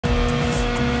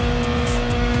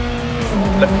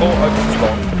left 4 opens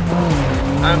long,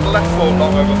 and left 4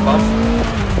 long over bump,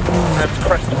 and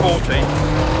crest 40,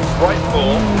 right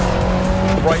 4,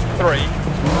 right 3,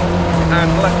 and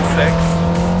left 6,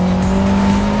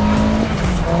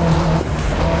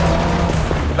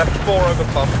 left 4 over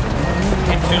bump,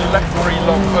 into left 3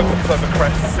 long opens over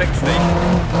crest 60,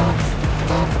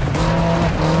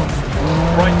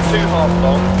 right 2 half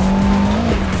long,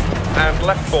 and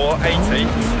left 4 80,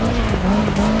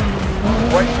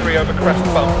 right 3 over crest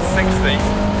bump 60,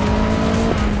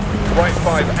 right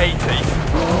 5 80,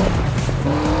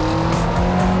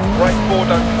 right 4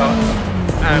 don't cut,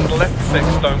 and left 6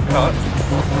 don't cut,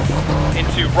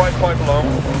 into right 5 long,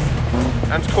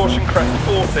 and caution crest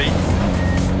 40,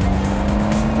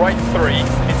 right 3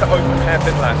 into open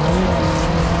hairpin left,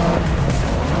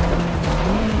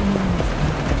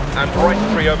 and right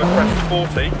 3 over crest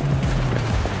 40,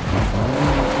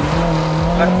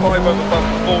 left 5 over bump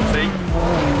 40,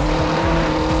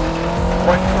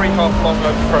 right 3 half long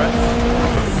over crest,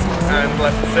 and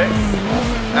left 6,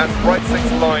 and right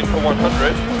 6 line for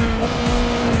 100,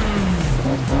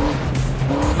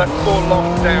 left 4 long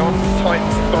down,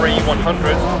 tightens 3,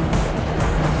 100,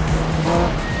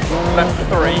 left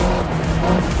 3,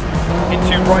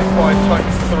 into right 5,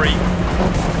 tightens 3,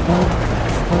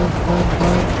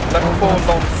 left 4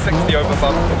 long, 60 over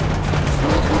bump,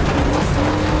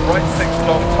 right 6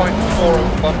 long, tightens 4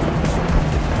 over bump,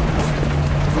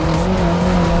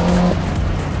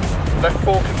 left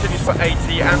 4 continues for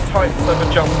 80 and tightens over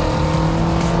jump,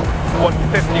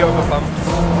 150 over bumps,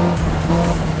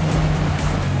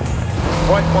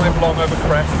 right 5 long over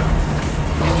crest,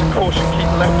 into caution keep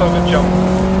left over jump,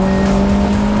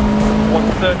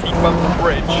 130 bump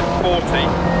bridge, 40,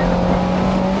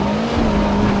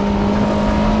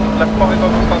 left 5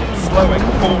 over bump slowing,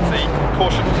 40,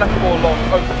 caution left 4 long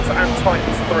opens and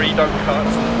tightens 3 don't cut,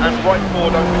 and right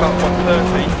 4 don't cut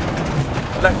 130,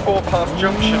 left 4 past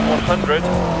junction 100,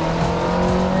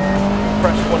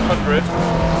 crest 100,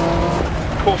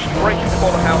 caution braking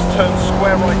before the house, turn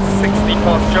square right 60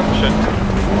 past junction,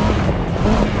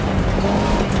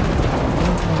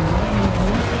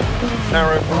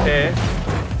 narrow from here,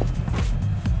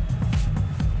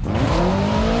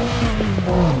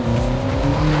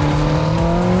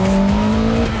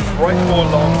 right 4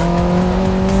 long,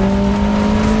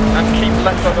 and keep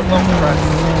left over long crest,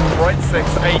 right 6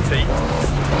 80,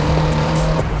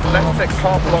 left 6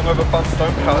 half long over bump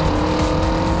don't cut,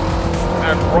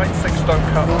 and right 6 don't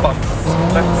cut bump,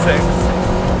 left 6,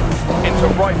 into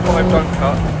right 5 don't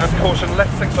cut, and caution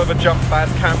left 6 over jump bad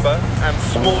camber, and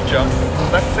small jump,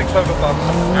 left 6 over bump,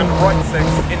 and right 6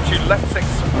 into left 6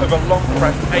 over long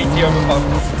crest 80 over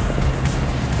bumps,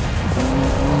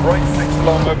 right 6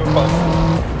 long over bump,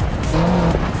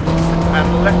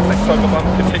 and left 6 over bump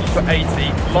continues for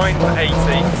 80, line for 80,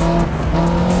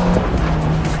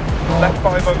 left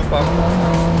 5 over bump,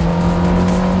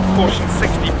 caution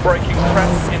 60 braking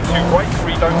crest into right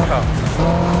 3 don't cut,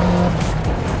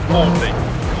 40,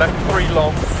 left 3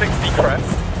 long 60 crest,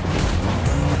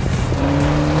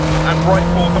 and right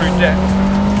 4 through depth,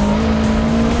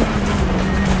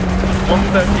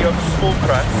 130 over small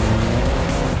crest,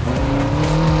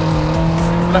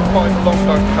 left 5 long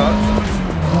don't cut,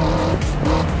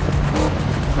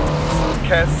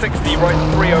 care 60 right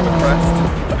 3 over crest,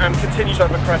 and continues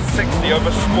over crest 60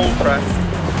 over small crest,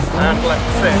 and left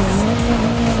 6,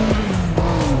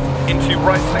 into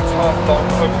right 6 half long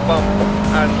over bump,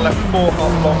 and left 4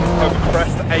 half long over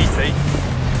crest 80,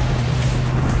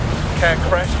 care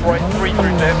crest right 3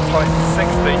 through dip, tightens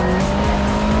 60,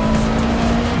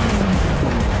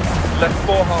 left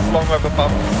 4 half long over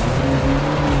bumps,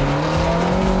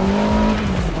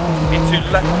 into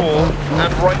left 4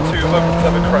 and right 2 opens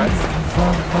over crest,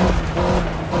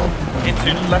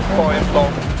 into left 5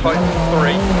 long, tightens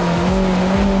 3,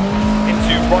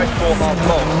 into right 4 half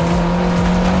long,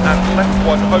 and left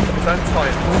 1 opens and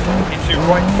tightens, into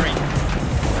right 3,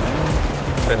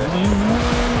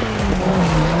 finish.